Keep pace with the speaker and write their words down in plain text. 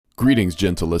Greetings,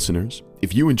 gentle listeners.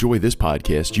 If you enjoy this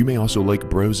podcast, you may also like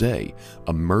Brose, a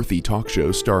mirthy talk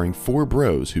show starring four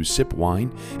bros who sip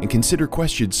wine and consider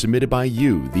questions submitted by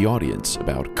you, the audience,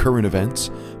 about current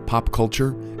events, pop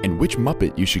culture, and which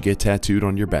Muppet you should get tattooed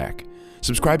on your back.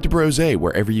 Subscribe to Brose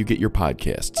wherever you get your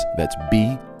podcasts. That's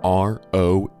Brose.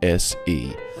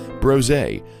 Brose,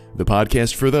 the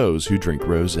podcast for those who drink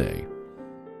rosé.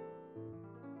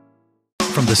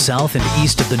 From the south and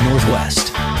east of the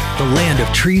Northwest, the land of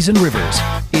trees and rivers,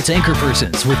 it's Anchor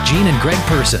Persons with Gene and Greg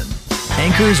Person.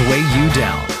 Anchors weigh you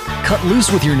down. Cut loose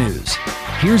with your news.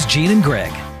 Here's Gene and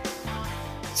Greg.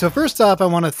 So first off, I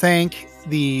want to thank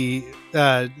the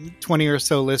 20 or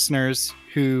so listeners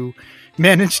who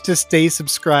managed to stay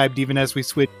subscribed even as we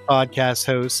switched podcast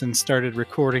hosts and started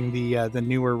recording the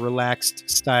newer relaxed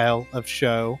style of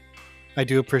show. I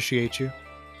do appreciate you.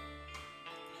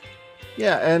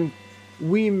 Yeah, and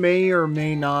we may or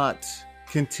may not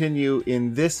continue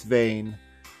in this vein.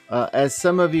 As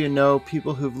some of you know,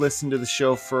 people who've listened to the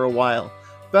show for a while,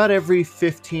 about every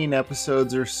 15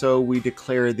 episodes or so, we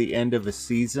declare the end of a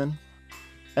season.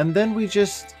 And then we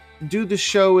just do the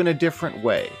show in a different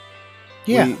way.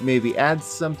 Yeah. We maybe add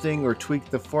something or tweak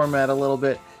the format a little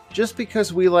bit, just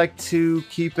because we like to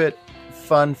keep it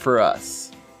fun for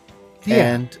us.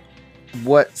 Yeah. And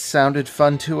what sounded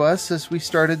fun to us as we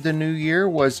started the new year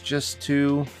was just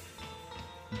to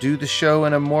do the show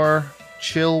in a more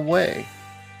chill way.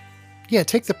 Yeah,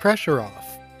 take the pressure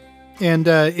off. And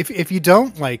if you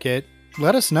don't like it,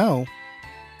 let us know.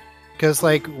 Because,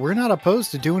 we're not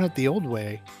opposed to doing it the old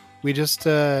way. We just,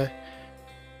 we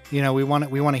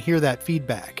want to hear that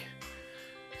feedback.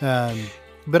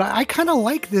 But I kind of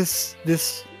like this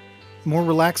more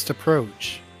relaxed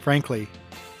approach, frankly.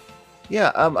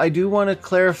 Yeah, I do want to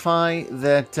clarify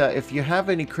that if you have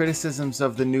any criticisms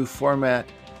of the new format,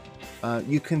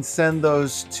 you can send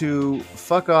those to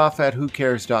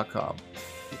fuckoff@whocares.com.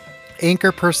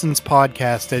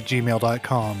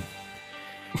 Anchorpersonspodcast@gmail.com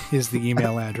is the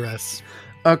email address.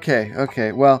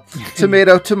 Okay. Well,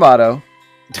 tomato.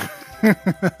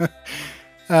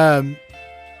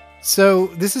 So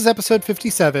this is episode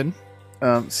 57.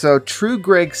 So True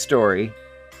Greg story.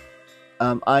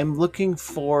 I'm looking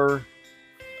for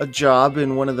a job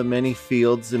in one of the many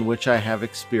fields in which I have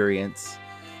experience.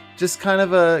 Just kind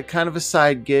of a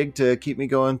side gig to keep me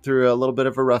going through a little bit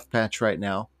of a rough patch right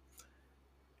now.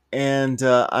 And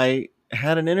I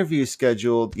had an interview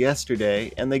scheduled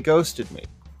yesterday, and they ghosted me.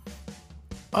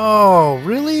 Oh,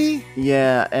 really?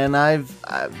 Yeah, and I've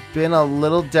been a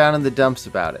little down in the dumps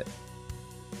about it.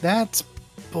 That's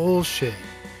bullshit.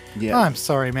 Yeah. Oh, I'm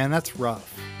sorry, man. That's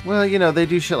rough. Well, they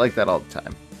do shit like that all the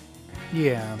time.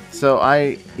 Yeah. So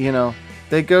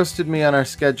they ghosted me on our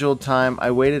scheduled time.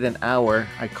 I waited an hour.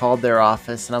 I called their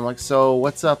office, and I'm like, so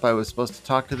what's up? I was supposed to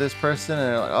talk to this person, and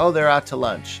they're like, oh, they're out to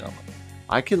lunch. I'm like,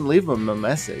 I can leave them a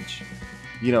message,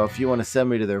 if you want to send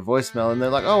me to their voicemail. And they're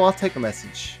like, oh, I'll take a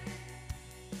message.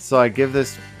 So I give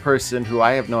this person, who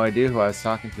I have no idea who I was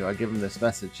talking to, I give them this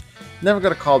message. Never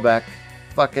got a call back.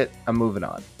 Fuck it. I'm moving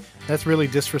on. That's really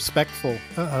disrespectful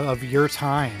of your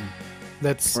time.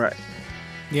 That's right.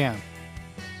 Yeah.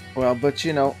 Well, but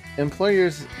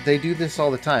employers, they do this all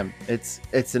the time. It's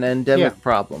an endemic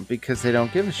problem because they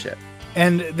don't give a shit.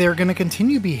 And they're going to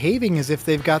continue behaving as if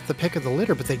they've got the pick of the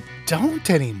litter, but they don't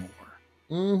anymore.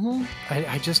 Mm-hmm.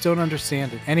 I just don't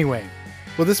understand it. Anyway,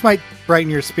 well, this might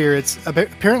brighten your spirits.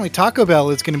 Apparently, Taco Bell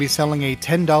is going to be selling a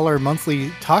 $10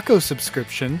 monthly taco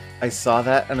subscription. I saw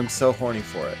that, and I'm so horny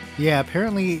for it. Yeah,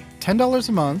 apparently $10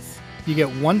 a month. You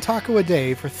get one taco a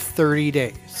day for 30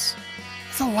 days.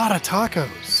 It's a lot of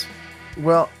tacos.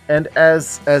 Well, and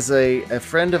as a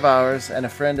friend of ours and a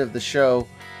friend of the show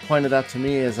pointed out to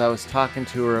me as I was talking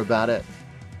to her about it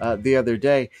the other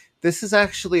day, this is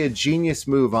actually a genius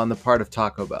move on the part of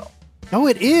Taco Bell. Oh,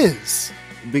 it is.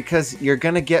 Because you're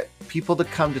going to get people to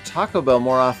come to Taco Bell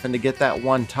more often to get that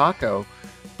one taco.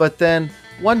 But then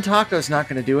one taco is not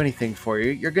going to do anything for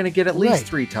you. You're going to get at least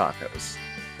 3 tacos.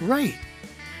 Right.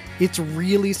 It's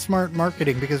really smart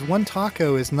marketing because one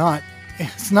taco is not...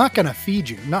 It's not going to feed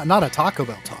you. Not a Taco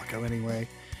Bell taco, anyway.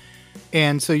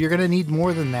 And so you're going to need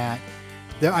more than that.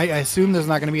 I assume there's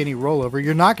not going to be any rollover.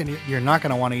 You're not going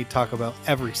to want to eat Taco Bell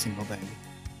every single day.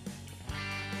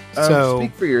 So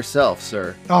speak for yourself,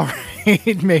 sir. All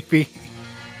right, maybe.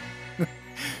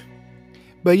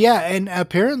 But yeah, and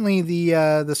apparently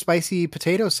the spicy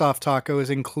potato soft taco is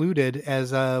included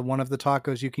as one of the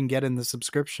tacos you can get in the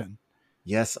subscription.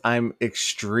 Yes, I'm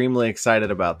extremely excited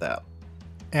about that.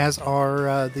 As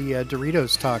are the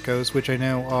Doritos tacos, which I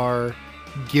know are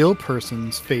Gil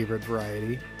Person's favorite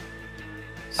variety.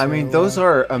 So, I mean, those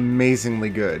are amazingly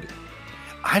good.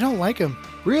 I don't like them.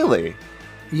 Really?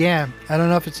 Yeah, I don't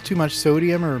know if it's too much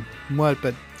sodium or what,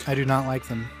 but I do not like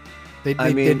them.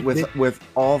 With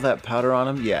all that powder on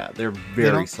them, yeah, they're they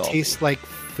very don't salty. taste like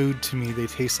food to me. They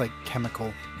taste like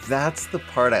chemical. That's the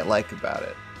part I like about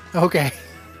it. Okay.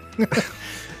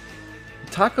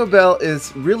 Taco Bell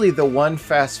is really the one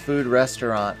fast food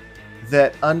restaurant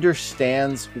that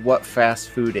understands what fast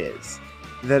food is.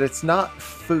 That it's not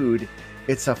food,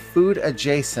 it's a food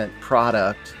adjacent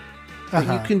product that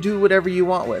you can do whatever you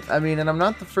want with. I mean, and I'm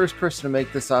not the first person to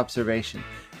make this observation,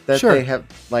 that Sure. they have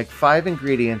like 5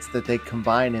 ingredients that they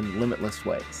combine in limitless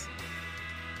ways.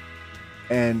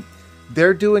 And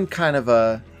they're doing kind of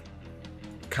an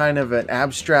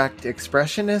abstract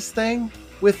expressionist thing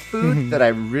with food that I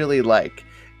really like.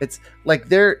 It's like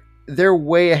they're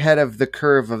way ahead of the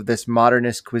curve of this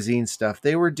modernist cuisine stuff.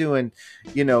 They were doing,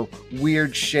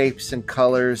 weird shapes and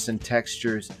colors and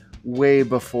textures way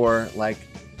before like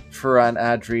Ferran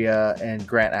Adria and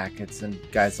Grant Achatz and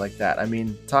guys like that. I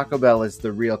mean, Taco Bell is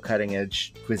the real cutting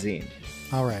edge cuisine.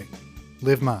 All right.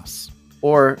 Live Mas.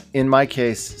 Or in my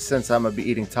case, since I'm going to be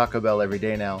eating Taco Bell every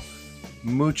day now,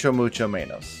 mucho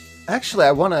menos. Actually,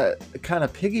 I want to kind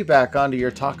of piggyback onto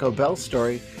your Taco Bell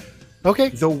story. Okay.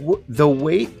 The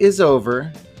wait is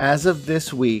over as of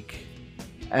this week.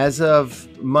 As of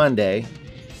Monday,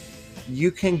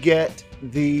 you can get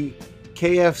the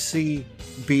KFC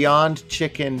Beyond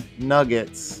Chicken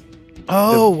Nuggets.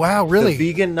 Oh, wow, really?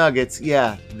 The vegan nuggets,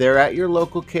 yeah. They're at your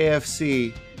local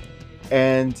KFC.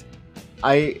 And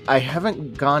I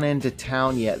haven't gone into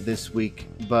town yet this week,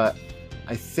 but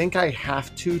I think I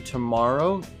have to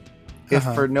tomorrow, if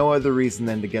for no other reason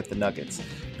than to get the nuggets.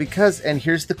 Because, and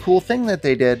here's the cool thing that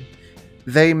they did,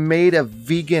 they made a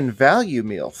vegan value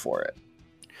meal for it.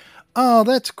 Oh,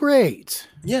 that's great.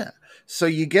 Yeah. So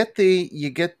you get the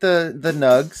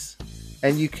nugs,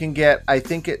 and you can get, I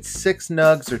think it's 6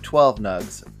 nugs or 12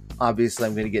 nugs. Obviously,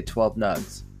 I'm going to get 12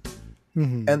 nugs.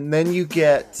 And then you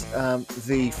get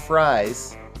the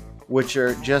fries, which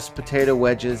are just potato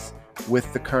wedges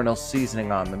with the Colonel's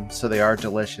seasoning on them, so they are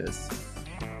delicious.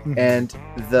 And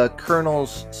the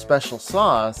Colonel's special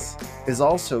sauce is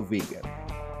also vegan.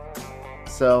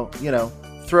 So,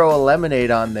 throw a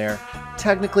lemonade on there.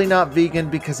 Technically not vegan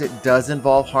because it does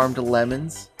involve harm to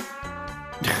lemons.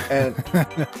 And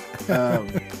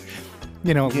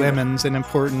lemons, an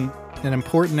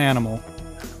important animal.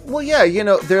 Well, yeah,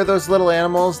 they're those little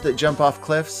animals that jump off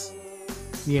cliffs.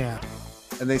 Yeah.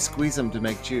 And they squeeze them to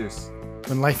make juice.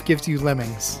 When life gives you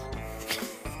lemmings,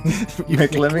 you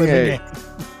make lemonade.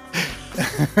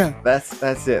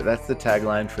 That's it. That's the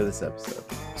tagline for this episode.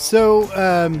 So,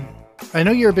 I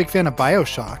know you're a big fan of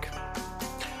BioShock.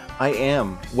 I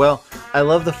am. Well, I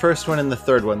love the first one and the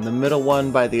third one. The middle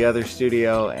one by the other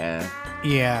studio, and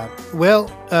yeah. Well,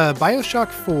 BioShock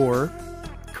 4,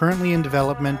 currently in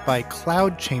development by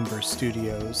Cloud Chamber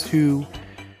Studios, who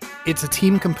it's a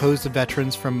team composed of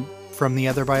veterans from the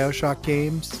other BioShock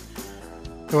games.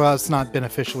 Well, it's not been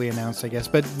officially announced, I guess,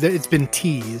 but it's been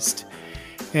teased.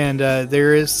 And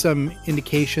there is some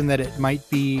indication that it might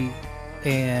be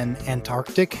an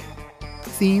Antarctic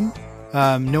theme.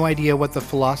 No idea what the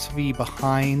philosophy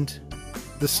behind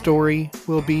the story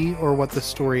will be or what the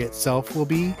story itself will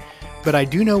be. But I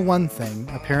do know one thing.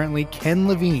 Apparently, Ken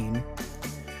Levine,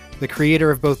 the creator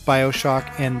of both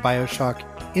BioShock and BioShock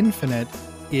Infinite,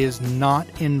 is not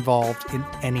involved in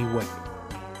any way.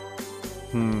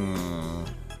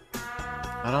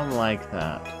 I don't like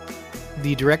that.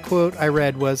 The direct quote I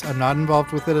read was, "I'm not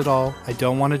involved with it at all. I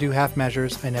don't want to do half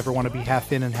measures. I never want to be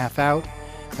half in and half out.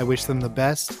 I wish them the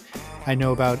best. I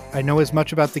know as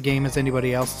much about the game as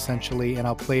anybody else, essentially, and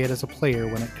I'll play it as a player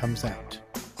when it comes out."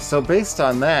 So based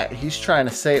on that, he's trying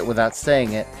to say it without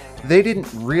saying it. They didn't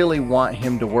really want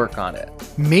him to work on it.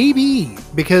 Maybe,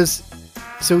 because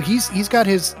so he's got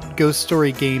his Ghost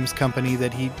Story Games company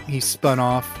that he spun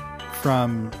off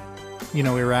from,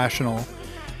 Irrational.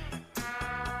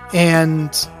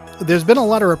 And there's been a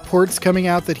lot of reports coming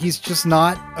out that he's just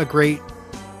not a great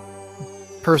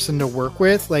person to work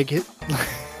with. Like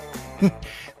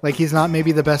he's not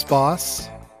maybe the best boss.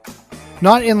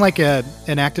 Not in like an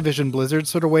Activision Blizzard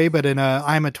sort of way, but in a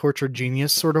I'm a tortured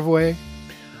genius sort of way.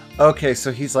 Okay,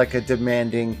 so he's like a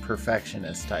demanding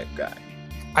perfectionist type guy.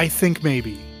 I think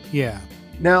maybe, yeah.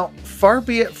 Now, far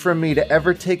be it from me to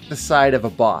ever take the side of a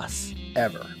boss,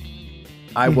 ever.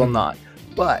 I will not.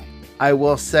 But I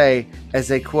will say,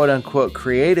 as a quote-unquote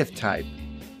creative type,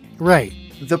 right,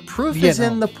 the proof is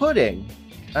in the pudding.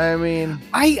 I mean,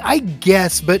 I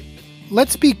guess, but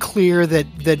let's be clear that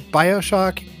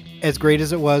BioShock, as great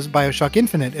as it was, BioShock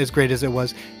Infinite, as great as it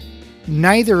was,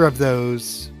 neither of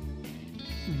those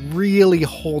really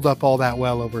hold up all that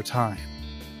well over time.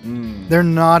 They're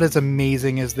not as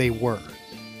amazing as they were.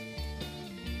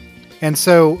 And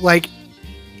so, like,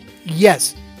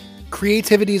 yes,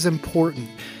 creativity is important.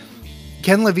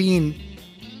 Ken Levine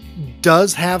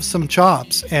does have some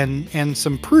chops and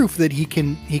some proof that he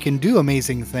can do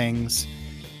amazing things.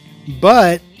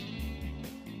 But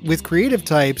with creative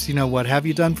types, what have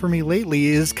you done for me lately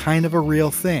is kind of a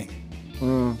real thing.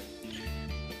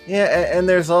 Yeah, and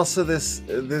there's also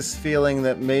this feeling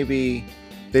that maybe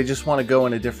they just want to go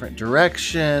in a different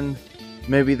direction.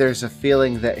 Maybe there's a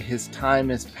feeling that his time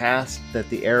is past, that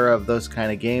the era of those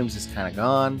kind of games is kind of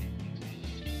gone.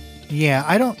 Yeah,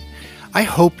 I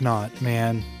hope not,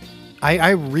 man. I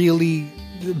really,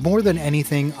 more than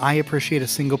anything, I appreciate a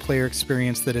single player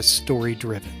experience that is story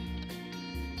driven.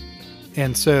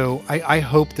 And so I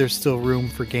hope there's still room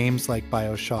for games like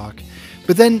BioShock.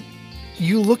 But then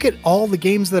you look at all the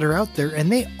games that are out there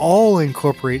and they all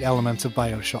incorporate elements of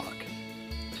BioShock.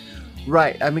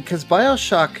 Right. I mean, because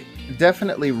BioShock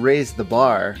definitely raised the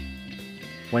bar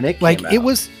when it came out.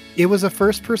 It was a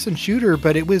first-person shooter,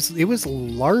 but it was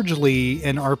largely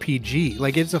an RPG.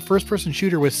 Like, it's a first-person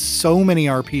shooter with so many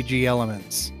RPG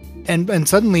elements, and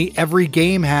suddenly every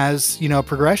game has a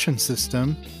progression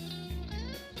system,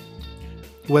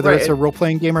 whether it's a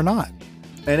role-playing game or not.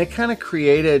 And it kind of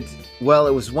created. Well,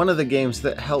 it was one of the games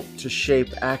that helped to shape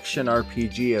action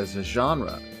RPG as a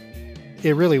genre.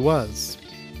 It really was.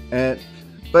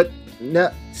 But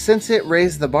now, since it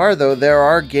raised the bar, though, there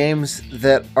are games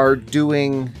that are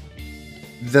doing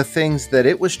the things that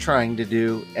it was trying to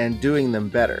do and doing them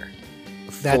better.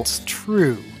 That's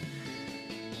true.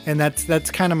 And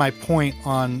that's kind of my point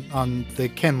on the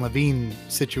Ken Levine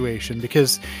situation,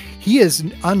 because he is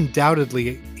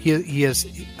undoubtedly he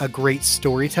is a great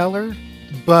storyteller,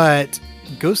 but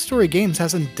Ghost Story Games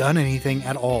hasn't done anything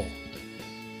at all.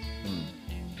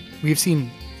 We've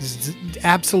seen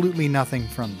absolutely nothing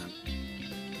from them.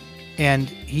 And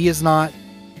he is not.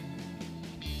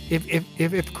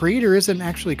 If creator isn't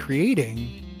actually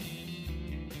creating,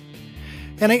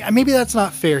 and maybe that's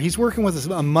not fair. He's working with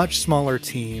a much smaller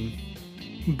team,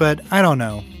 but I don't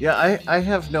know. Yeah, I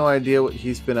have no idea what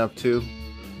he's been up to.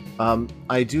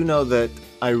 I do know that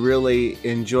I really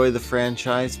enjoy the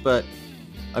franchise, but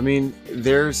I mean,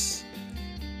 it's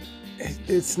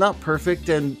not perfect,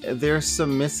 and there's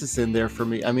some misses in there for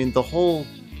me. I mean, the whole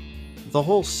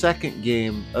second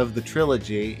game of the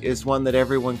trilogy is one that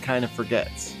everyone kind of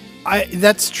forgets.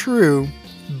 That's true,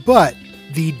 but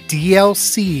the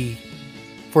DLC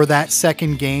for that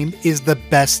second game is the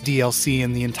best DLC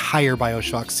in the entire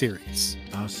BioShock series.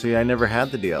 Oh, see, I never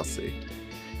had the DLC.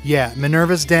 Yeah,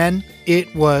 Minerva's Den,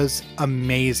 it was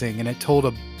amazing, and it told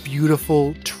a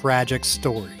beautiful, tragic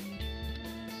story.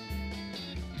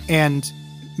 And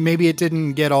maybe it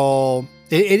didn't get all...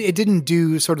 It didn't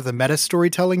do sort of the meta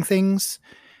storytelling things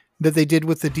that they did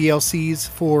with the DLCs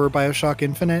for BioShock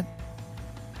Infinite.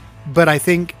 But I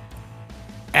think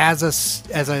as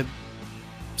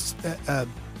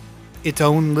its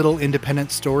own little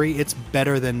independent story, it's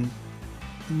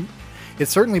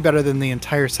certainly better than the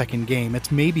entire second game.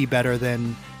 It's maybe better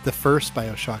than the first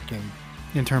BioShock game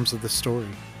in terms of the story.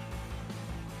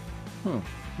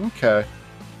 Okay.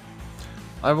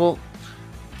 I'll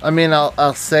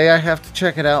say I have to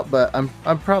check it out, but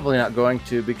I'm probably not going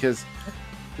to, because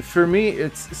for me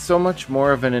it's so much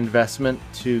more of an investment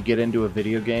to get into a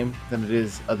video game than it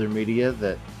is other media.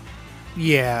 That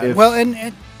well,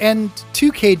 and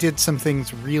 2K did some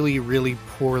things really, really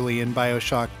poorly in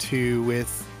BioShock 2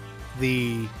 with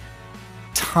the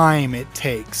time it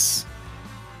takes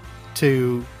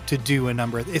to do a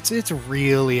number of... It's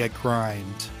really a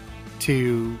grind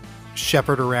to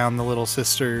shepherd around the little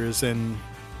sisters, and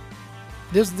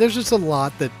there's just a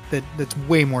lot that's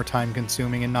way more time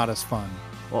consuming and not as fun.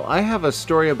 Well, I have a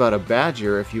story about a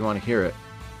badger if you want to hear it.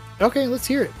 Okay, let's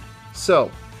hear it.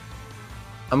 So,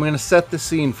 I'm going to set the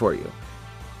scene for you.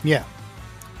 Yeah.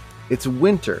 It's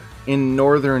winter in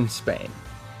northern Spain.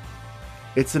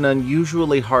 It's an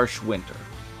unusually harsh winter.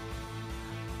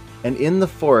 And in the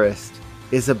forest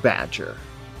is a badger.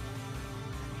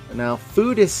 Now,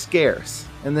 food is scarce,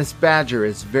 and this badger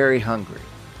is very hungry.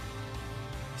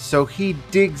 So he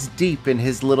digs deep in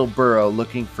his little burrow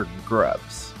looking for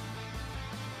grubs.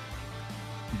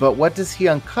 But what does he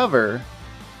uncover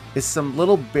is some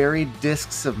little buried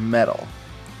discs of metal.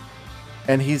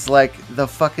 And he's like, the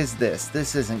fuck is this?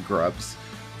 This isn't grubs.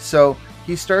 So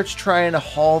he starts trying to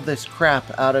haul this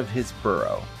crap out of his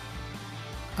burrow.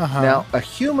 Now, a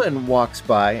human walks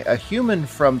by, a human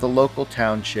from the local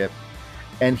township,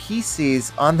 and he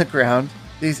sees on the ground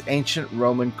these ancient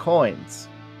Roman coins.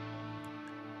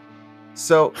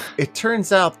 So it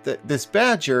turns out that this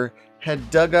badger had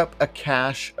dug up a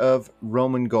cache of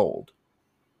Roman gold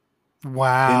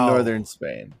Wow. in northern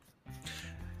Spain.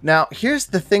 Now, here's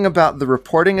the thing about the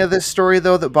reporting of this story,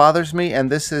 though, that bothers me. And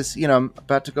this is, I'm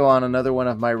about to go on another one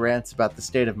of my rants about the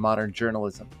state of modern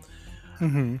journalism.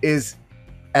 Mm-hmm. Is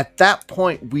at that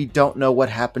point, we don't know what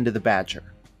happened to the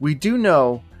badger. We do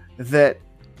know that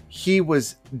he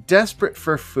was desperate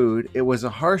for food. It was a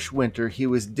harsh winter. He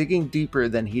was digging deeper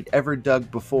than he'd ever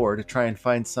dug before to try and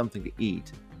find something to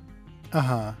eat.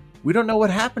 Uh-huh. We don't know what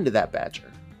happened to that badger.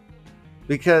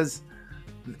 Because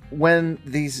when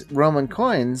these Roman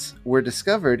coins were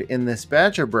discovered in this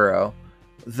badger burrow,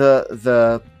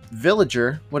 the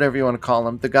villager, whatever you want to call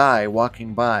him, the guy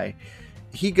walking by,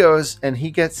 he goes and he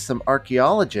gets some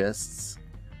archaeologists,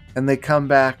 and they come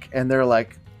back and they're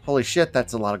like, holy shit,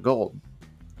 that's a lot of gold.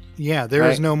 Yeah, there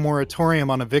is Right. no moratorium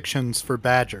on evictions for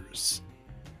badgers.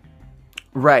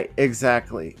 Right,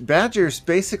 exactly. Badgers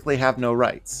basically have no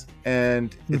rights,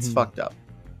 and it's Mhm. fucked up.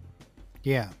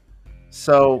 Yeah.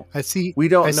 So I see. we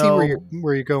don't I see know.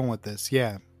 where you're going with this.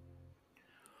 Yeah.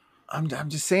 I'm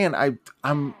just saying,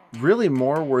 I'm really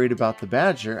more worried about the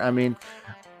badger. I mean,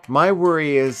 my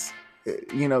worry is,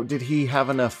 did he have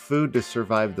enough food to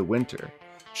survive the winter?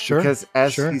 Sure. Because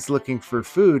as sure. he's looking for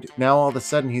food, now all of a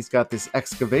sudden he's got this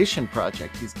excavation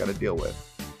project he's got to deal with.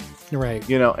 Right.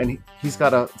 And he's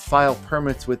got to file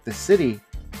permits with the city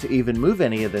to even move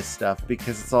any of this stuff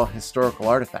because it's all historical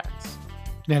artifacts.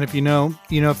 And if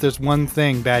if there's one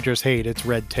thing badgers hate, it's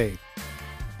red tape.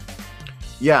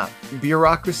 Yeah,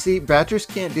 bureaucracy, badgers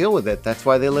can't deal with it. That's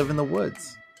why they live in the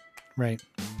woods. Right.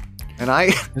 And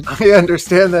I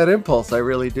understand that impulse. I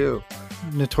really do.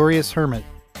 Notorious hermit,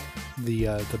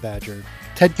 the badger.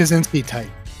 Ted Kaczynski type.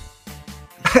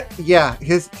 Yeah,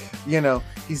 he's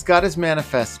got his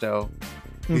manifesto.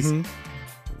 Mhm.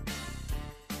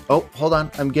 Oh, hold on.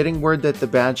 I'm getting word that the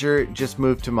badger just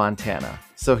moved to Montana,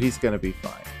 so he's going to be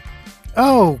fine.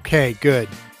 Okay, good.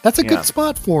 That's a Yeah. good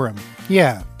spot for him.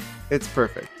 Yeah. It's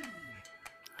perfect.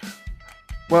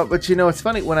 Well, but it's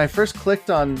funny. When I first clicked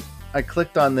on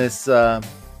this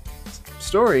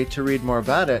story to read more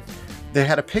about it, they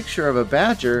had a picture of a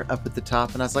badger up at the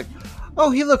top, and I was like,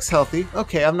 oh, he looks healthy.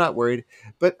 Okay, I'm not worried.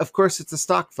 But of course, it's a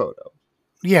stock photo.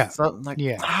 Yeah. So I'm like,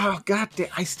 Yeah. oh, God damn,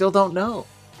 I still don't know.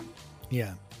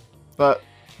 Yeah. But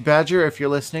Badger, if you're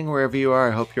listening, wherever you are,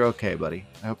 I hope you're okay, buddy.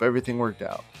 I hope everything worked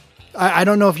out. I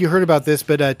don't know if you heard about this,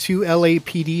 but 2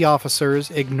 LAPD officers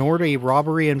ignored a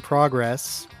robbery in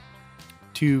progress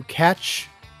to catch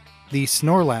the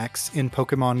Snorlax in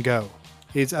Pokemon Go.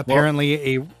 It's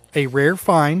apparently a rare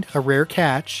find, a rare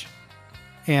catch,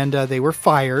 and they were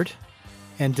fired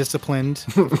and disciplined,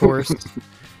 of course.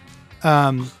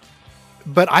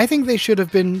 But I think they should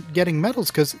have been getting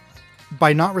medals because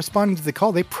by not responding to the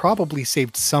call, they probably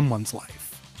saved someone's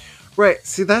life. Right.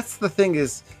 See, that's the thing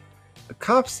is,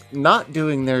 cops not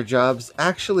doing their jobs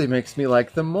actually makes me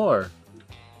like them more.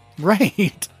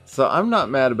 Right. So I'm not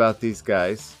mad about these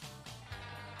guys.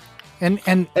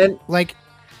 And like,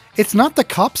 it's not the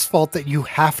cops' fault that you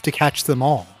have to catch them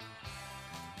all.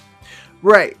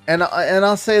 Right. And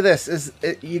I'll say this is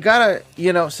you gotta,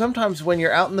 sometimes when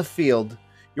you're out in the field,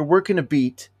 you're working a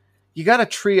beat, you gotta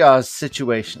triage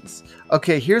situations.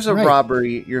 Okay, here's a Right.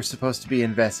 robbery you're supposed to be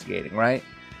investigating, right?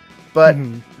 But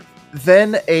Mhm.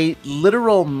 then a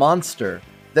literal monster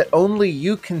that only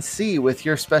you can see with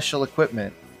your special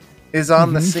equipment is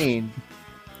on the Mhm. scene.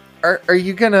 Are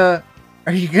you gonna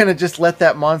just let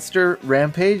that monster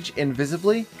rampage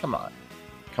invisibly? Come on.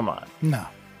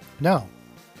 No.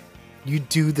 You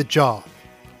do the job.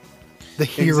 The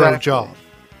hero Exactly. job.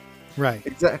 Right.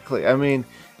 Exactly. I mean,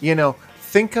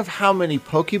 think of how many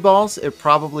Pokeballs it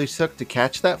probably took to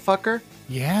catch that fucker.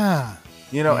 Yeah.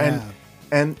 Yeah.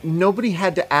 And nobody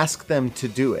had to ask them to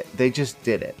do it. They just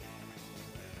did it.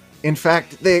 In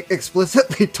fact, they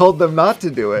explicitly told them not to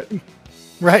do it.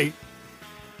 Right.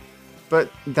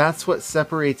 But that's what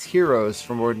separates heroes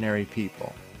from ordinary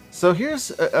people. So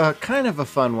here's a kind of a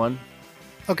fun one.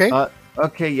 Okay.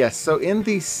 Okay, yes. So in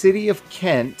the city of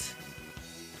Kent,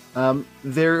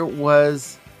 there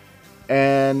was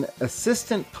an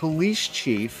assistant police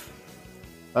chief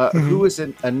who was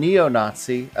a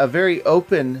neo-Nazi, a very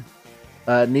open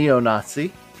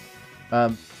neo-Nazi.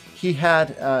 He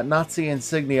had Nazi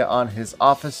insignia on his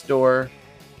office door,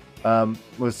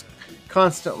 was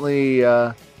constantly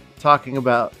talking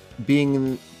about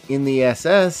being in the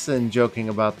SS and joking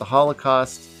about the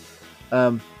Holocaust.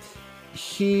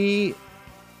 He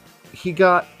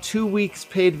got 2 weeks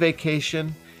paid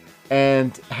vacation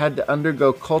and had to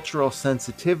undergo cultural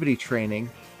sensitivity training.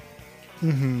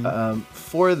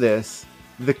 For this.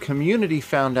 The community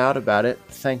found out about it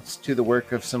thanks to the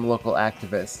work of some local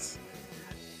activists.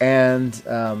 And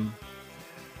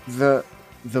the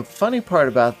funny part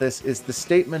about this is the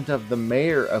statement of the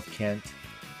mayor of Kent.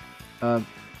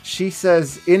 She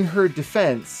says, in her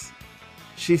defense,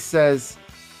 she says,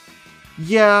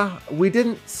 yeah, we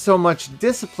didn't so much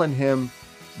discipline him,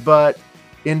 but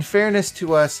in fairness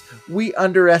to us, we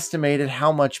underestimated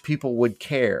how much people would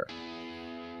care.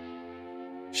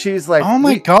 She's like, oh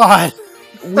my God.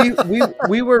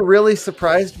 we were really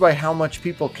surprised by how much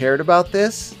people cared about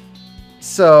this.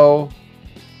 So,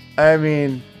 I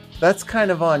mean, that's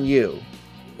kind of on you.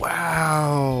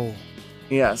 Wow.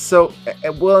 Yeah. So,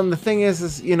 well, and the thing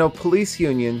is, you know, police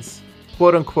unions,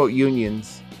 quote unquote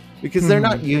unions, because they're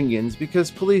not unions,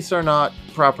 because police are not,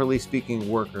 properly speaking,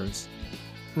 workers.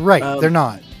 Right. They're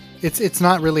not. It's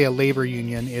not really a labor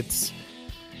union. It's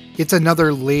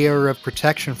another layer of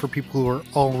protection for people who are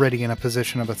already in a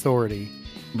position of authority.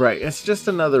 Right. It's just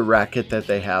another racket that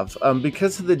they have.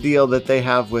 Because of the deal that they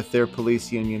have with their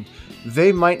police union,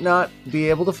 they might not be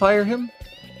able to fire him.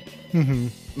 Mm-hmm.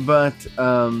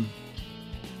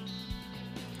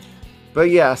 But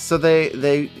yeah, so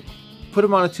they put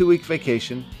him on a 2-week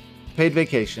vacation, paid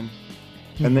vacation,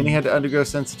 and then he had to undergo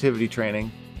sensitivity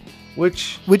training,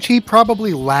 which he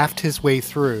probably laughed his way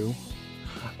through.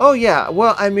 Oh yeah,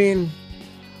 well, I mean,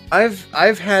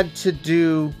 I've had to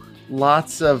do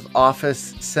lots of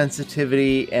office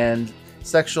sensitivity and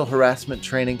sexual harassment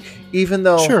training, even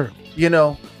though, sure, you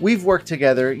know, we've worked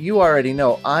together. You already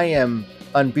know I am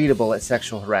unbeatable at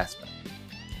sexual harassment.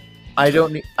 I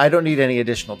don't need any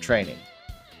additional training,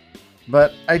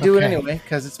 but I do it anyway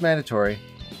because it's mandatory.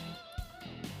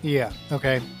 Yeah.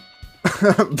 Okay.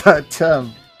 But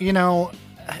you know,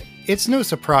 it's no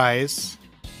surprise.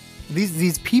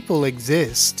 These people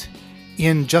exist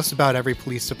in just about every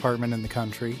police department in the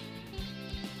country.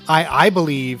 I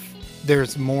believe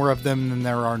there's more of them than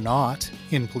there are not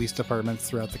in police departments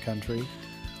throughout the country.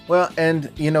 Well,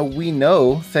 and, you know, we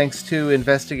know, thanks to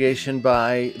investigation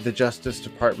by the Justice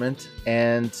Department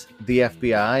and the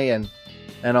FBI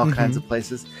and all kinds of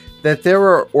places, that there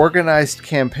are organized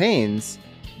campaigns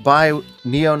by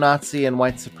neo-Nazi and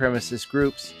white supremacist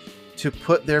groups to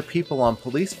put their people on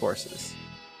police forces.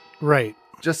 Right.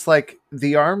 Just like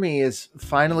the Army is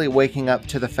finally waking up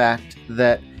to the fact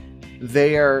that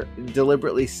they are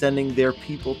deliberately sending their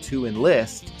people to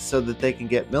enlist so that they can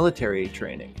get military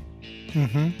training.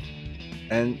 Mm-hmm.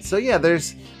 And so, yeah,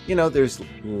 there's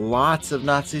lots of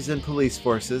Nazis in police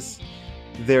forces.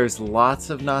 There's lots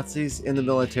of Nazis in the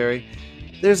military.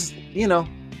 There's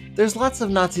lots of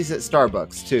Nazis at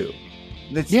Starbucks too.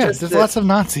 There's lots of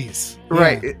Nazis.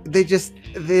 Right. Yeah.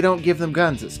 They don't give them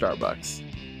guns at Starbucks.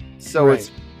 So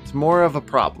right. It's more of a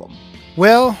problem.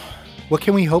 Well, what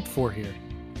can we hope for here?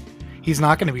 He's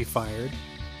not going to be fired.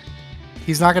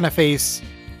 He's not going to face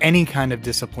any kind of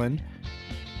discipline.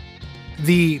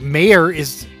 The mayor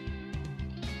is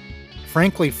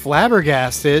frankly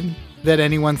flabbergasted that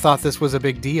anyone thought this was a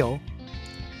big deal.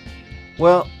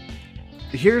 Well,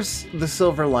 here's the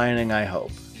silver lining, I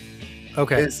hope.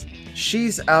 Okay. Is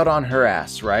she's out on her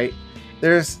ass, right?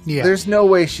 There's no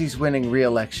way she's winning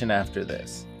re-election after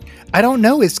this. I don't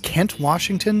know. Is Kent,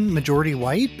 Washington majority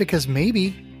white? Because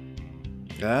maybe.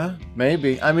 Yeah,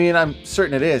 maybe. I mean, I'm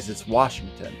certain it is. It's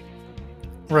Washington.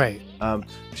 Right.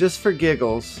 Just for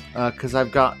giggles, because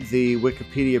I've got the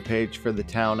Wikipedia page for the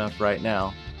town up right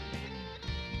now.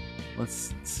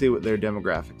 Let's see what their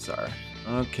demographics are.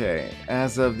 Okay,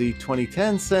 as of the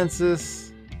 2010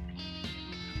 census,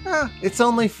 it's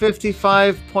only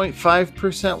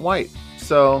 55.5% white.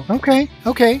 So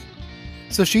okay.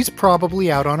 So she's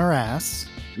probably out on her ass.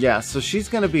 Yeah, so she's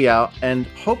going to be out, and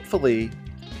hopefully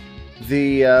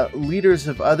the leaders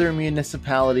of other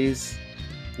municipalities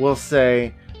will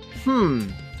say,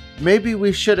 maybe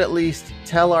we should at least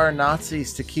tell our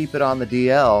Nazis to keep it on the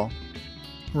DL.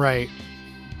 Right.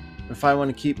 If I want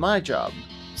to keep my job.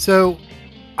 So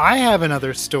I have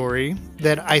another story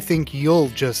that I think you'll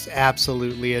just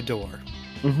absolutely adore.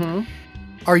 Mm-hmm.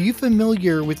 Are you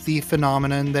familiar with the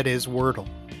phenomenon that is Wordle?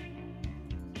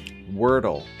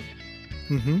 Wordle?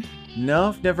 Mm-hmm. No,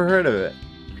 I've never heard of it.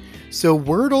 So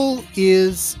Wordle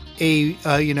is a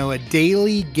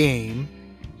daily game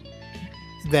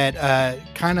that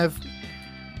kind of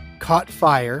caught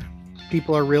fire.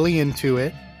 People are really into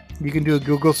it. You can do a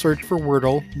Google search for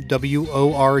Wordle,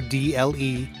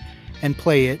 Wordle, and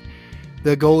play it.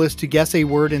 The goal is to guess a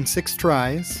word in 6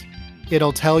 tries.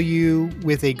 It'll tell you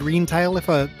with a green tile if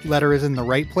a letter is in the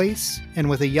right place, and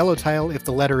with a yellow tile if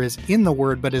the letter is in the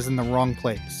word but is in the wrong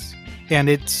place. And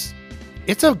it's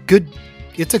a good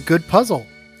puzzle.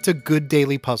 It's a good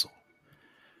daily puzzle.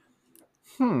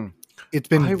 It's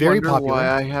been very popular. Why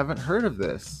I haven't heard of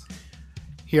this.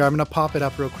 Here, I'm going to pop it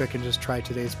up real quick and just try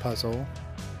today's puzzle.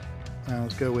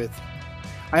 Let's go with...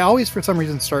 I always, for some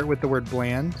reason, start with the word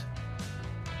bland.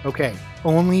 Okay,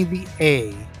 only the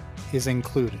A is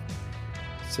included.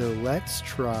 So let's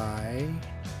try...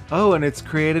 Oh, and it's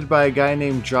created by a guy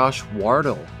named Josh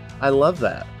Wardle. I love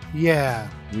that. Yeah.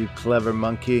 You clever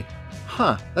monkey.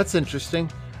 Huh, that's interesting.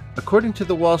 According to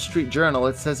the Wall Street Journal,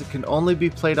 it says it can only be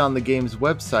played on the game's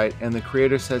website, and the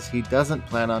creator says he doesn't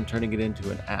plan on turning it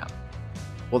into an app.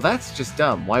 Well, that's just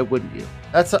dumb. Why wouldn't you?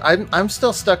 I'm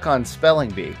still stuck on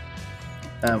Spelling Bee.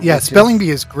 Yeah, Spelling Bee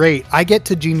is great. I get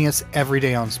to Genius every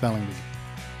day on Spelling Bee.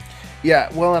 Yeah,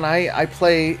 well, and I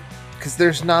play, because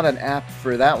there's not an app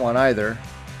for that one either,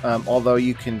 although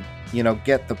you can,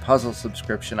 get the puzzle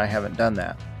subscription. I haven't done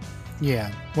that.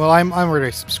 Yeah, well, I'm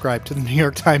already subscribed to the New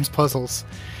York Times puzzles,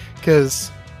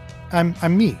 because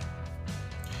I'm me.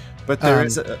 But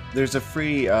there's a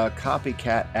free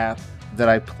copycat app that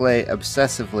I play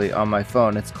obsessively on my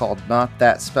phone. It's called Not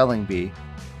That Spelling Bee.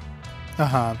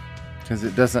 Uh-huh. Because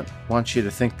it doesn't want you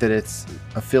to think that it's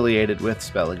affiliated with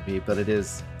Spelling Bee, but it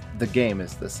is. The game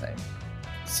is the same.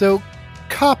 So,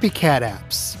 copycat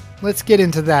apps. Let's get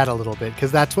into that a little bit, because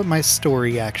that's what my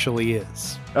story actually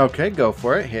is. Okay, go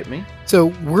for it. Hit me.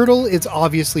 So, Wordle is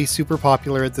obviously super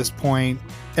popular at this point.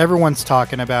 Everyone's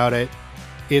talking about it.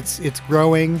 It's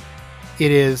growing.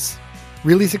 It is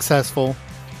really successful.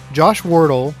 Josh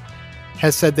Wardle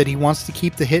has said that he wants to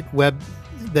keep the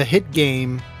hit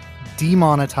game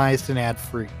demonetized and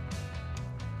ad-free,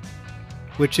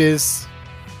 which is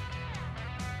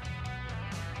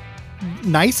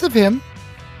nice of him.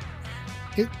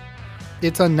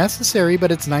 It's unnecessary,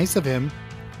 but it's nice of him.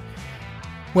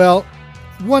 Well,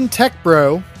 one tech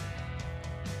bro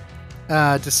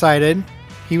decided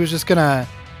he was just gonna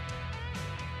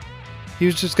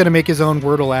make his own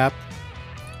Wordle app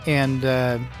and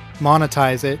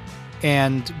monetize it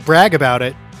and brag about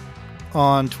it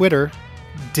on Twitter.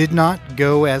 Did not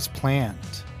go as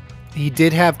planned. He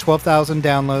did have 12,000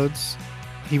 downloads.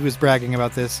 He was bragging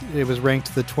about this. It was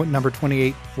ranked the number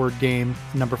 28 word game,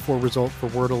 number 4 result for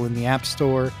Wordle in the App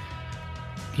Store.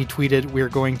 He tweeted, "We're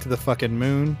going to the fucking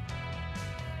moon."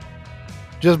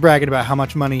 Just bragging about how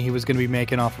much money he was going to be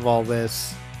making off of all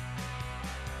this.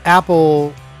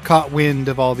 Apple caught wind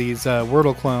of all these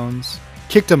Wordle clones,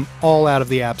 kicked them all out of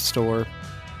the App Store.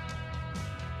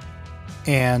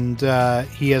 And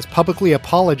he has publicly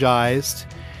apologized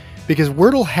because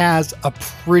Wordle has a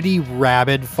pretty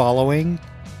rabid following,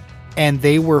 and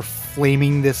they were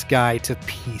flaming this guy to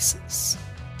pieces.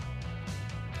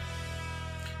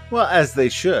 Well, as they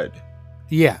should.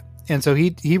 Yeah. And so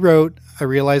he wrote, "I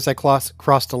realized I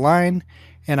crossed a line,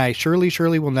 and I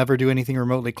surely will never do anything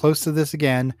remotely close to this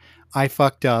again. I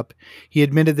fucked up." He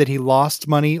admitted that he lost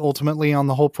money ultimately on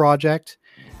the whole project.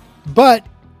 But,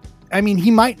 I mean,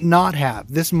 he might not have.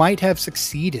 This might have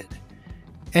succeeded.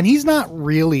 And he's not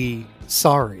really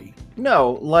sorry.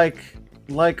 No,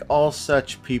 like all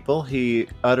such people, he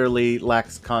utterly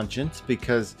lacks conscience,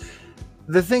 because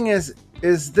the thing is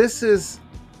this is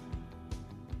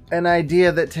an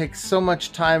idea that takes so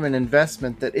much time and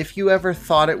investment that if you ever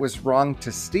thought it was wrong to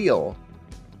steal,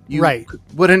 you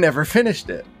would have never finished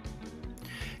it.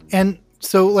 And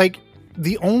so,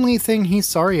 the only thing he's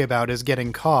sorry about is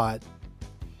getting caught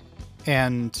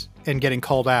and getting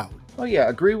called out. Oh yeah,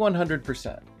 agree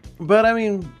 100%. But I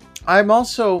mean, I'm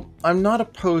not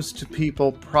opposed to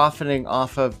people profiting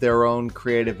off of their own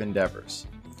creative endeavors.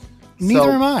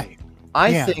 Neither am I.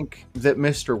 I think that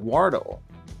Mr. Wardle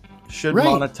should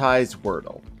monetize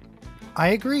Wordle. I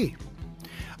agree.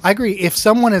 If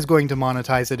someone is going to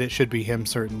monetize it, it should be him,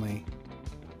 certainly.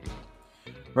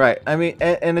 Right. I mean,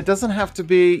 and it doesn't have to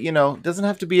be,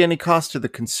 any cost to the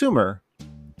consumer.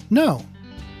 No.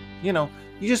 You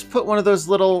just put one of those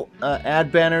little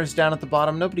ad banners down at the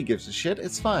bottom. Nobody gives a shit.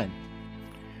 It's fine.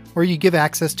 Or you give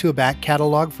access to a back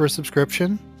catalog for a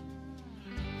subscription.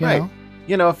 You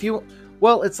know?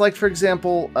 Well, it's like, for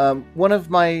example, one of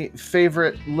my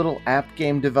favorite little app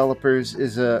game developers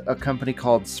is a company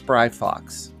called Spry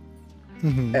Fox.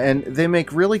 Mm-hmm. And they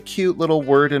make really cute little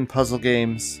word and puzzle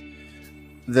games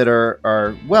that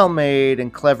are well made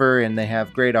and clever, and they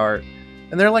have great art.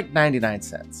 And they're like 99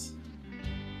 cents.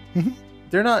 Mm-hmm.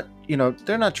 They're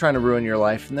not trying to ruin your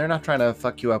life, and they're not trying to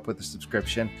fuck you up with a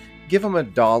subscription. Give them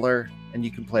 $1 and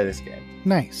you can play this game.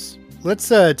 Nice. Let's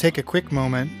take a quick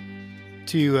moment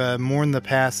to mourn the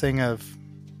passing of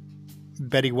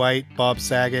Betty White, Bob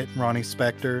Saget, Ronnie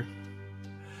Spector.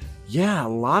 Yeah, a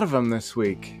lot of them this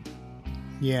week.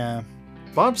 Yeah.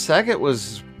 Bob Saget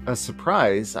was a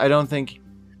surprise. I don't think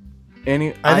I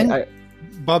think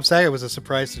Bob Saget was a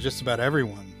surprise to just about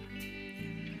everyone.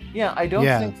 Yeah, I don't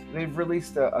Yeah. think they've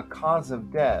released a cause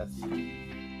of death.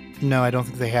 No, I don't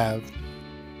think they have.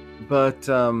 But,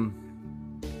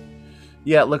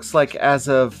 yeah, it looks like as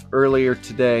of earlier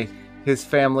today, his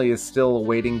family is still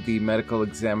awaiting the medical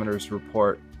examiner's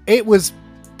report. It was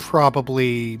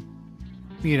probably,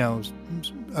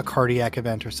 a cardiac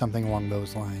event or something along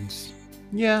those lines.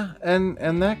 Yeah,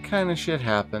 and that kind of shit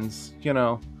happens,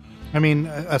 I mean,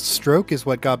 a stroke is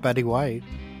what got Betty White.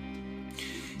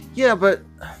 Yeah, but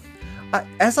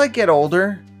as I get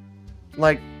older,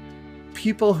 like,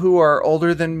 people who are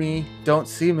older than me don't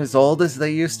seem as old as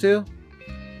they used to.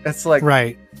 It's like,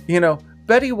 Right.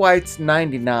 Betty White's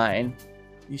 99.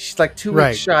 She's like 2 Right.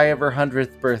 weeks shy of her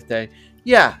 100th birthday.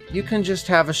 Yeah, you can just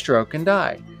have a stroke and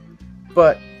die.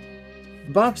 But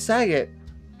Bob Saget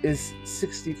is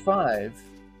 65.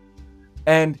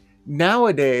 And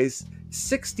nowadays,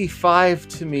 65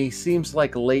 to me seems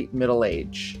like late middle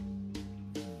age.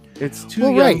 It's too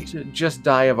young right. to just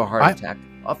die of a heart attack.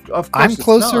 Of course, I'm it's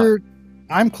closer. not.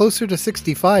 I'm closer to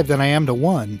 65 than I am to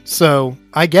 1, so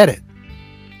I get it.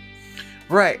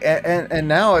 Right, and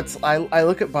now I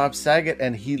look at Bob Saget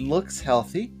and he looks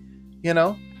healthy,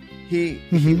 He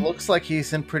looks like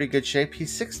he's in pretty good shape.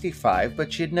 He's 65,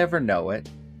 but you'd never know it.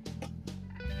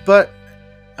 But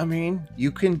I mean,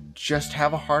 you can just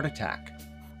have a heart attack.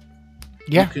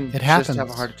 Yeah, you can it happens. Just have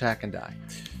a heart attack and die.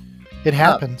 It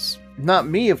happens. Not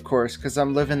me, of course, because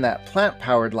I'm living that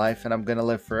plant-powered life and I'm going to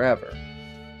live forever.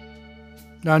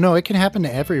 No, it can happen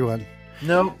to everyone.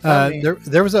 No, not me.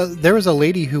 There was a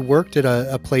lady who worked at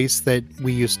a place that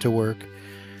we used to work.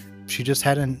 She just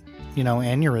had an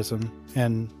aneurysm,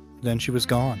 and then she was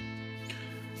gone.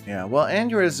 Yeah, well,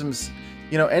 aneurysms,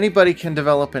 anybody can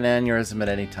develop an aneurysm at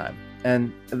any time,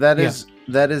 and that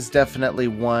is definitely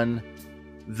one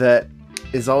that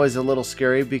is always a little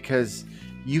scary because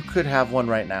you could have one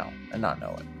right now and not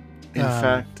know it. In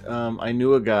fact, I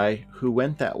knew a guy who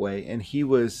went that way, and he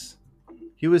was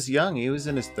young. He was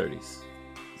in his 30s.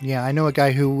 Yeah, I know a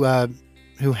guy who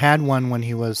had one when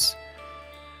he was,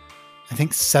 I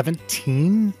think,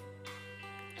 17.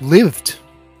 Lived,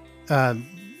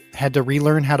 had to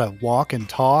relearn how to walk and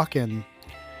talk, and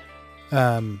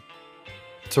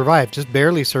survived. Just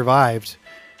barely survived,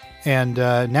 and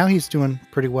now he's doing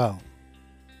pretty well.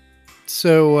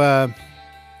 So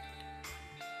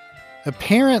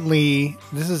apparently,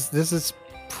 this is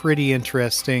pretty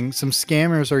interesting. Some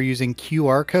scammers are using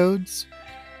QR codes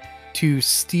to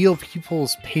steal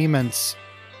people's payments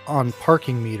on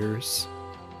parking meters.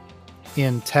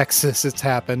 In Texas, it's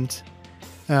happened.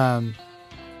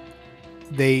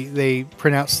 They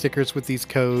print out stickers with these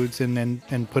codes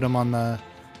and put them on the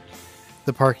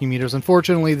parking meters.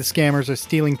 Unfortunately, the scammers are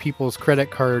stealing people's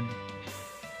credit card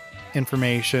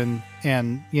information,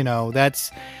 and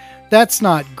that's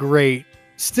not great.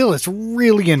 Still, it's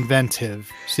really inventive,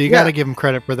 so you got to give them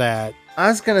credit for that. I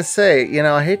was gonna say,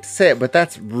 I hate to say it, but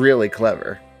that's really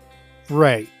clever.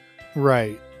 Right.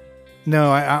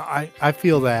 No, I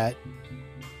feel that.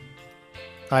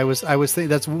 I was thinking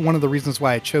that's one of the reasons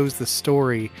why I chose the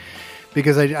story,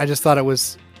 because I just thought it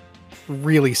was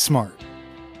really smart.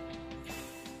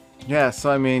 Yeah,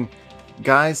 so I mean,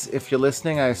 guys, if you're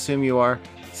listening, I assume you are.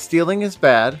 Stealing is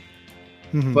bad,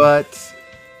 but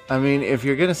I mean, if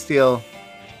you're gonna steal,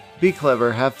 be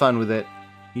clever, have fun with it.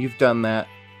 You've done that,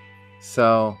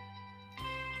 so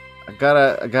I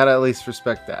gotta at least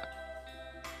respect that.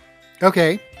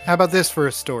 Okay, how about this for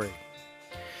a story?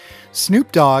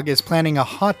 Snoop Dogg is planning a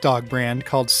hot dog brand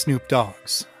called Snoop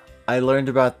Dogs. I learned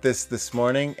about this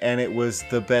morning, and it was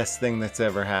the best thing that's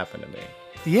ever happened to me.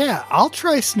 Yeah, I'll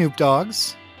try Snoop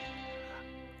Dogs.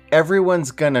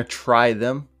 Everyone's gonna try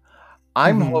them.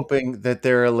 I'm hoping that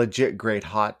they're a legit great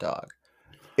hot dog.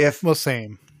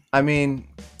 Same. I mean,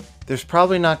 there's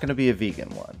probably not going to be a vegan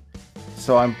one,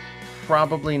 so I'm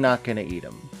probably not going to eat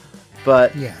them.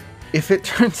 But yeah.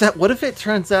 What if it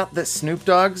turns out that Snoop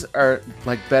Dogs are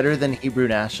like better than Hebrew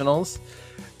Nationals,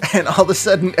 and all of a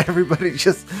sudden everybody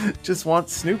just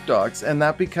wants Snoop Dogs, and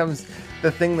that becomes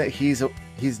the thing that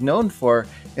he's known for,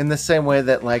 in the same way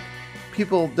that like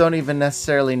people don't even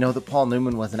necessarily know that Paul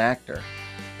Newman was an actor.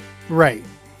 Right.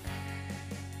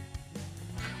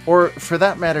 Or for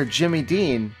that matter, Jimmy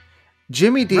Dean.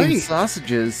 Jimmy Dean's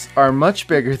sausages are much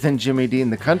bigger than Jimmy Dean,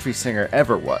 the country singer,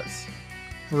 ever was.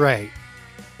 Right.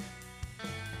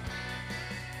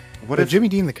 What if Jimmy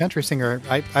Dean, the country singer,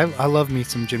 I love me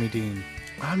some Jimmy Dean.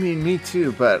 I mean, me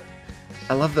too, but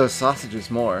I love those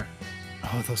sausages more.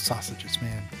 Oh, those sausages,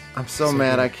 man. I'm so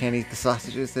mad I can't eat the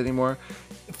sausages anymore.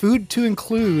 Food to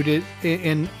include,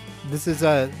 and this is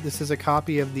a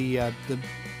copy of the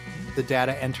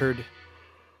data entered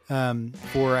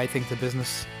for, I think, the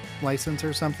business license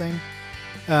or something.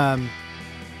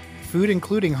 Food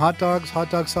including hot dogs, hot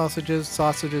dog sausages,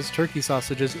 turkey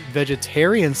sausages,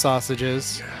 vegetarian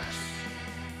sausages.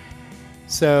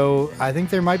 So I think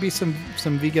there might be some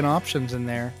vegan options in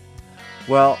there.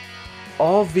 Well,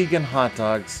 all vegan hot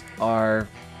dogs are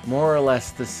more or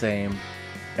less the same,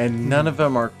 and none of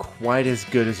them are quite as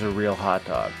good as a real hot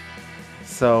dog.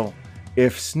 So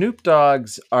if Snoop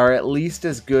Dogs are at least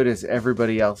as good as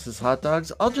everybody else's hot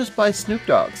dogs, I'll just buy Snoop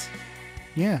Dogs.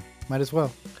 Yeah, might as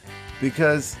well.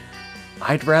 Because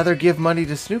I'd rather give money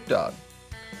to Snoop Dogg.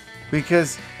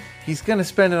 Because he's going to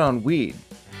spend it on weed.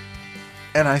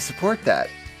 And I support that.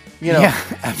 You know, yeah,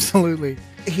 absolutely.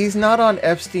 He's not on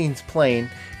Epstein's plane.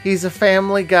 He's a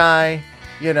family guy.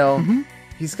 You know,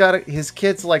 he's got his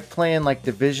kids like playing like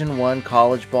Division I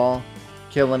college ball,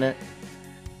 killing it.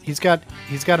 He's got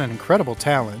an incredible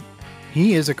talent.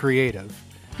 He is a creative.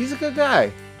 He's a good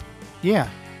guy. Yeah.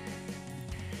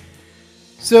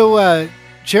 So,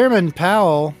 Chairman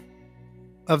Powell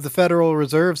of the Federal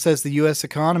Reserve says the U.S.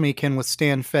 economy can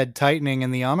withstand Fed tightening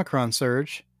in the Omicron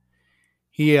surge.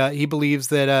 He believes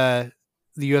that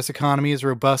the U.S. economy is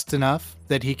robust enough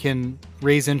that he can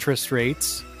raise interest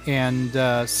rates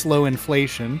and slow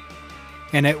inflation,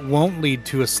 and it won't lead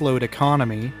to a slowed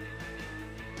economy.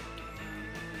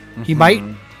 He might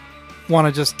want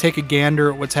to just take a gander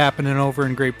at what's happening over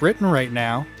in Great Britain right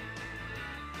now.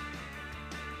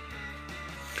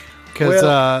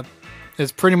 Because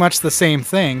it's pretty much the same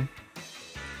thing.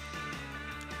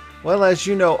 Well, as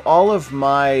you know, all of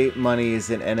my money is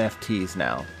in NFTs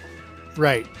now.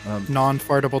 Right.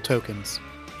 Non-fartable tokens.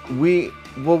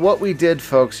 What we did,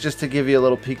 folks, just to give you a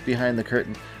little peek behind the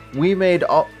curtain, we made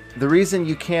all... The reason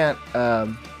you can't...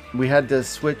 we had to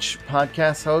switch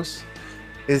podcast hosts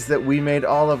is that we made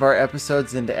all of our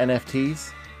episodes into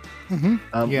NFTs,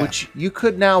 which you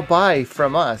could now buy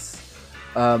from us.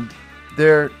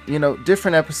 They're,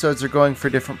 different episodes are going for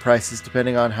different prices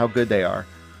depending on how good they are,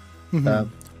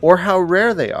 or how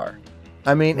rare they are.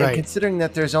 I mean, and considering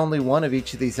that there's only one of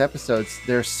each of these episodes,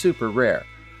 they're super rare.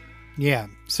 Yeah.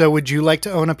 So would you like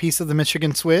to own a piece of the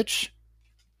Michigan Switch?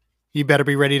 You better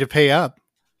be ready to pay up.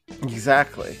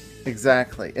 Exactly.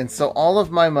 And so all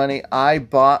of my money, I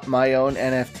bought my own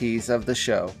NFTs of the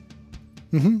show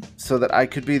so that I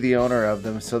could be the owner of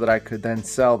them, so that I could then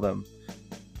sell them.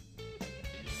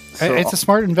 So, it's a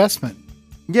smart investment.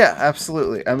 Yeah,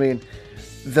 absolutely. I mean,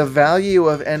 the value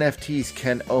of NFTs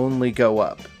can only go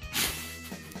up.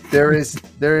 There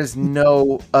is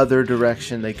no other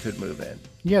direction they could move in.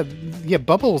 Yeah,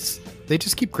 bubbles, they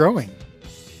just keep growing.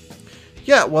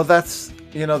 Yeah, well, that's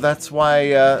why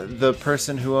the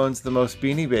person who owns the most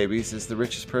Beanie Babies is the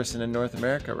richest person in North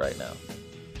America right now.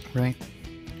 Right.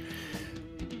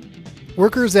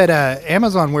 Workers at an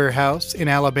Amazon warehouse in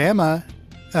Alabama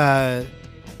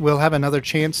will have another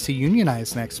chance to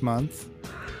unionize next month.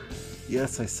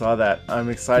 Yes, I saw that. I'm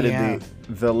excited. Yeah.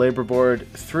 The labor board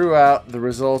threw out the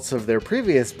results of their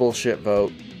previous bullshit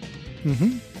vote.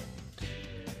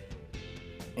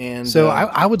 And so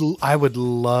I would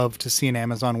love to see an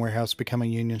Amazon warehouse become a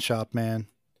union shop, man.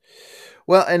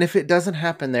 Well, and if it doesn't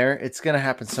happen there, it's going to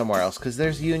happen somewhere else, because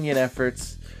there's union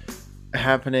efforts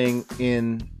happening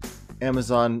in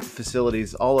Amazon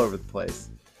facilities all over the place.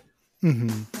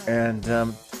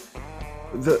 And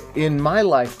in my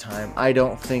lifetime, I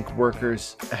don't think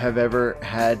workers have ever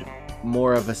had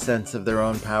more of a sense of their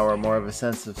own power, more of a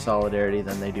sense of solidarity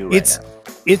than they do right now.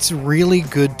 It's really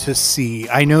good to see.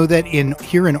 I know that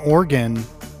here in Oregon,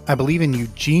 I believe in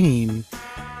Eugene,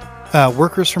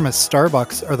 workers from a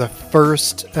Starbucks are the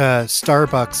first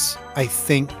Starbucks, I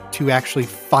think, to actually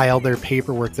file their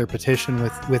paperwork, their petition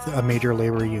with a major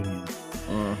labor union.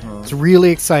 It's really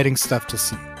exciting stuff to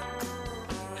see.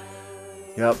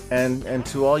 Yep, and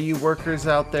to all you workers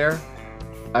out there,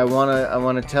 I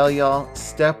wanna tell y'all,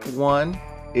 step one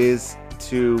is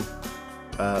to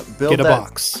build get a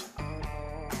box.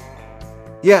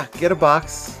 Yeah, get a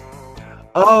box.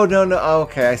 Oh no! Oh,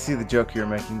 okay, I see the joke you're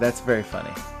making. That's very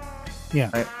funny. Yeah,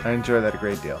 I enjoy that a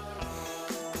great deal.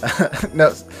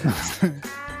 No,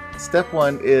 step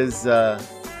one is to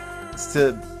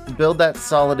build that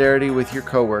solidarity with your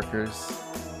coworkers.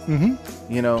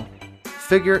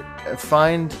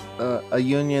 Find a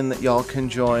union that y'all can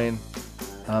join.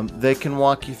 They can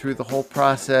walk you through the whole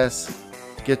process,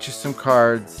 get you some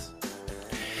cards.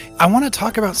 I want to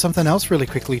talk about something else really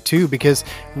quickly too, because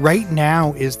right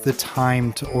now is the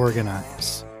time to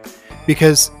organize,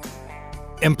 because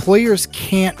employers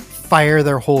can't fire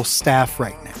their whole staff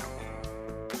right now.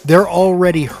 They're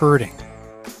already hurting.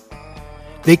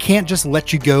 They can't just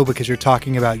let you go because you're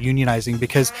talking about unionizing,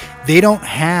 because they don't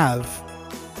have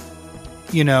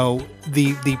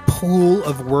the pool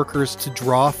of workers to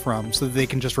draw from so that they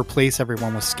can just replace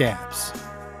everyone with scabs.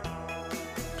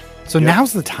 So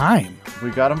now's the time. We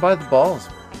got them by the balls.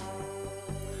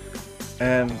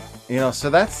 And, so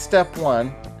that's step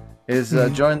one is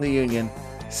join the union.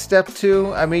 Step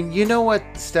two, I mean, you know what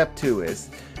step two is.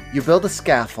 You build a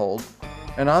scaffold,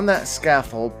 and on that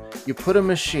scaffold, you put a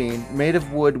machine made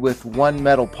of wood with one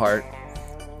metal part.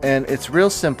 And it's real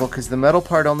simple because the metal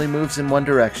part only moves in one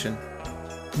direction.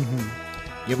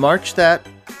 You march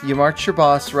your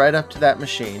boss right up to that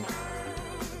machine,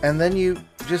 and then you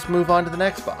just move on to the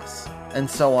next boss, and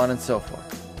so on and so forth.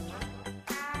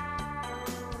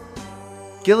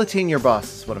 Guillotine your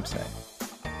boss is what I'm saying.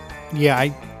 Yeah,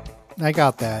 I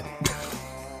got that.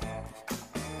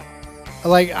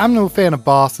 Like, I'm no fan of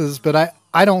bosses, but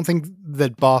I don't think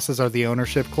that bosses are the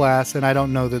ownership class, and I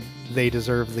don't know that they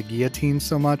deserve the guillotine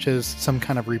so much as some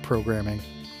kind of reprogramming.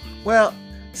 Well,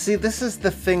 see, this is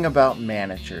the thing about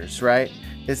managers, right?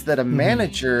 Is that a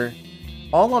manager,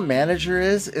 all a manager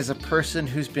is a person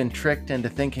who's been tricked into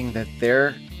thinking that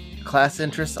their class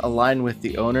interests align with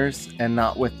the owners and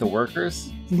not with the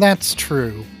workers. That's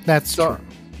true. That's true.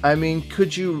 I mean,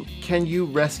 can you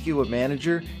rescue a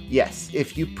manager? Yes.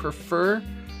 If you prefer,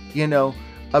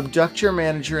 abduct your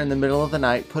manager in the middle of the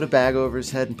night, put a bag over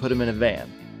his head and put him in a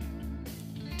van.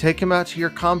 Take him out to your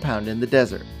compound in the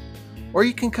desert. Or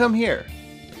you can come here.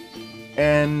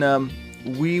 And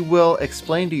we will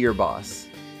explain to your boss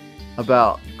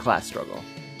about class struggle.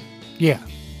 Yeah.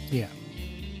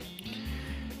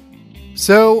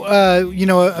 So,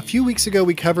 a few weeks ago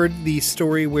we covered the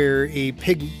story where a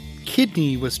pig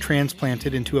kidney was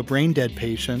transplanted into a brain-dead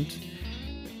patient.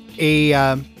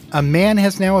 A man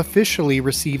has now officially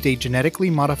received a genetically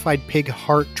modified pig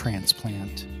heart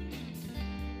transplant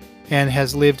and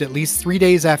has lived at least 3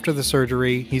 days after the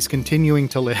surgery. He's continuing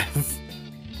to live.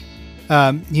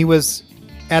 He was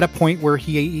at a point where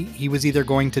he was either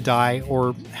going to die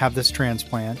or have this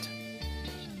transplant.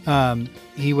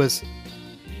 He was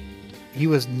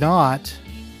not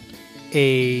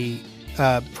a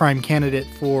prime candidate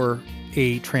for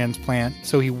a transplant,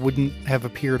 so he wouldn't have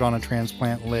appeared on a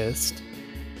transplant list.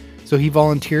 So he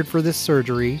volunteered for this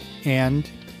surgery, and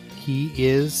he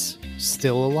is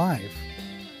still alive.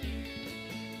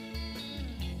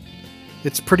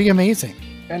 It's pretty amazing.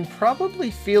 And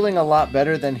probably feeling a lot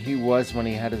better than he was when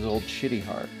he had his old shitty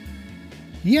heart.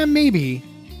 Yeah, maybe.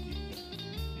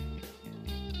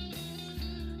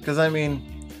 Because, I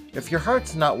mean, if your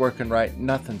heart's not working right,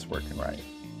 nothing's working right.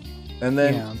 And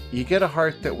then you get a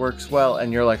heart that works well,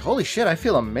 and you're like, holy shit, I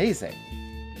feel amazing.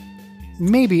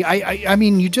 Maybe. I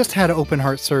mean, you just had open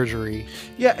heart surgery.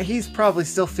 Yeah, he's probably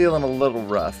still feeling a little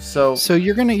rough. So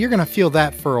you're gonna feel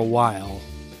that for a while.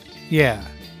 Yeah.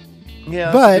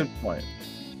 Yeah, but, that's a good point.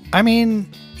 I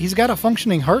mean, he's got a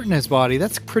functioning heart in his body.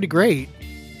 That's pretty great.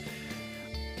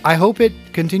 I hope it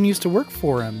continues to work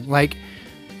for him. Like,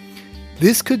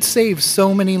 this could save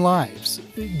so many lives.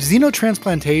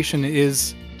 Xenotransplantation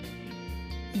is,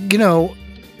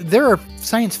 there are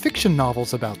science fiction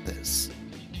novels about this.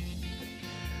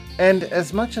 And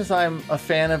as much as I'm a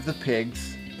fan of the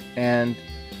pigs and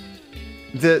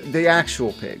the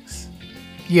actual pigs.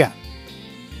 Yeah.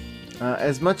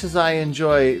 As much as I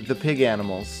enjoy the pig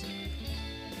animals,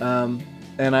 and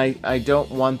I don't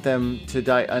want them to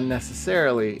die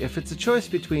unnecessarily, if it's a choice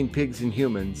between pigs and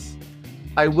humans,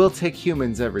 I will take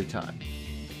humans every time.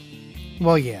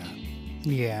 Well, yeah.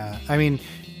 Yeah. I mean,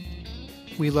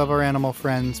 we love our animal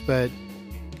friends, but...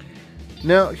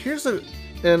 Now, here's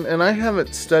and I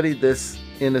haven't studied this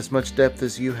in as much depth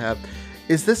as you have.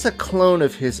 Is this a clone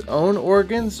of his own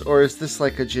organs, or is this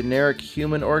like a generic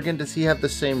human organ? Does he have the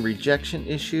same rejection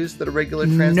issues that a regular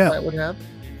transplant would have?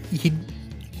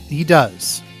 He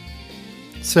does.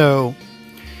 So,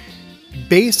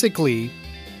 basically,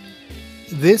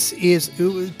 this is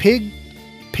pig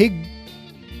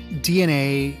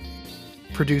DNA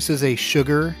produces a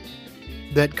sugar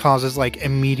that causes like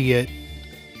immediate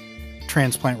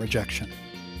transplant rejection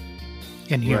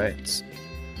in humans. Right.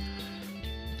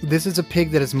 This is a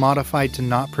pig that is modified to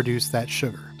not produce that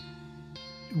sugar.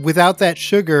 Without that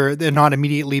sugar, they're not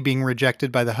immediately being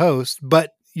rejected by the host,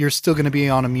 but you're still going to be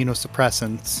on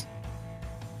immunosuppressants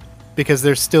because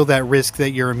there's still that risk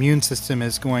that your immune system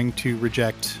is going to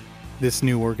reject this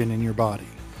new organ in your body.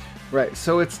 Right.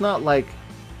 So it's not like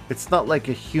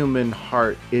a human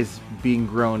heart is being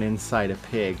grown inside a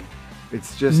pig.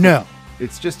 It's just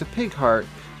it's just a pig heart,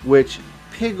 which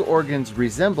pig organs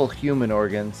resemble human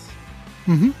organs.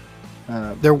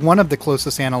 Mm-hmm. They're one of the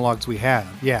closest analogs we have.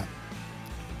 Yeah.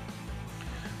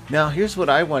 Now, here's what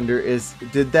I wonder is,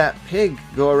 did that pig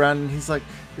go around and he's like,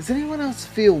 Does anyone else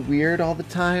feel weird all the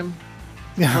time?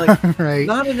 Like, right.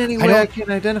 not in any way I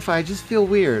can identify. I just feel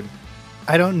weird.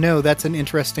 I don't know. That's an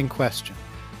interesting question.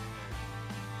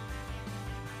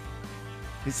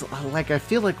 It's like I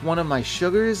feel like one of my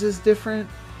sugars is different.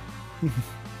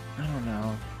 I don't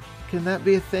know. Can that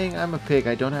be a thing? I'm a pig.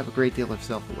 I don't have a great deal of I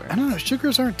self-awareness. don't know.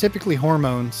 Sugars aren't typically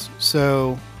hormones,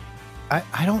 so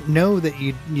I don't know that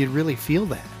you'd really feel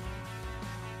that.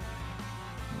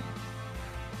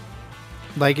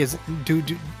 Like,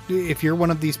 if you're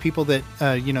one of these people that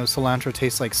cilantro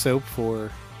tastes like soap for,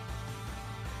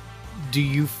 do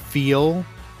you feel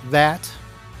that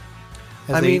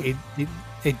as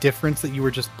a difference that you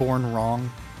were just born wrong?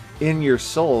 In your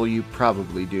soul, you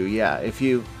probably do. Yeah. If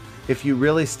you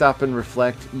really stop and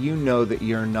reflect, you know that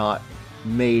you're not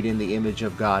made in the image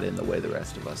of God in the way the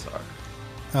rest of us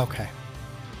are. Okay.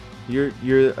 You're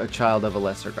a child of a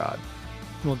lesser God.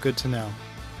 Well, good to know.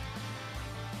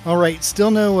 All right.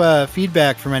 Still no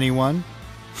feedback from anyone.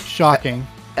 Shocking.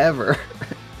 Ever.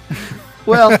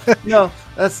 Well, no,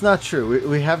 that's not true.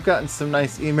 We have gotten some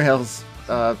nice emails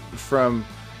from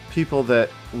people that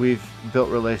we've built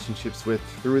relationships with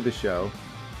through the show.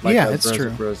 Like yeah, it's true.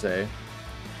 Brose.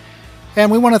 And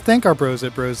we want to thank our bros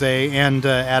at Brose and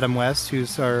Adam West,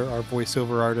 who's our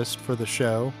voiceover artist for the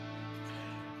show.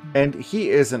 And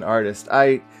he is an artist.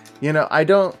 I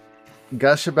don't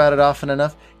gush about it often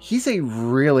enough. He's a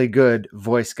really good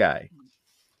voice guy.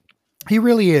 He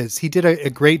really is. He did a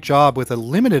great job with a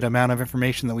limited amount of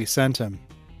information that we sent him.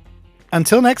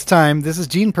 Until next time, this is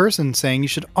Gene Person saying you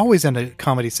should always end a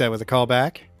comedy set with a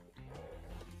callback.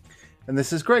 And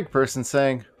this is Greg Person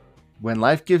saying, when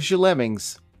life gives you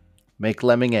lemmings, make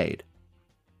lemonade.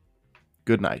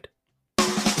 Good night.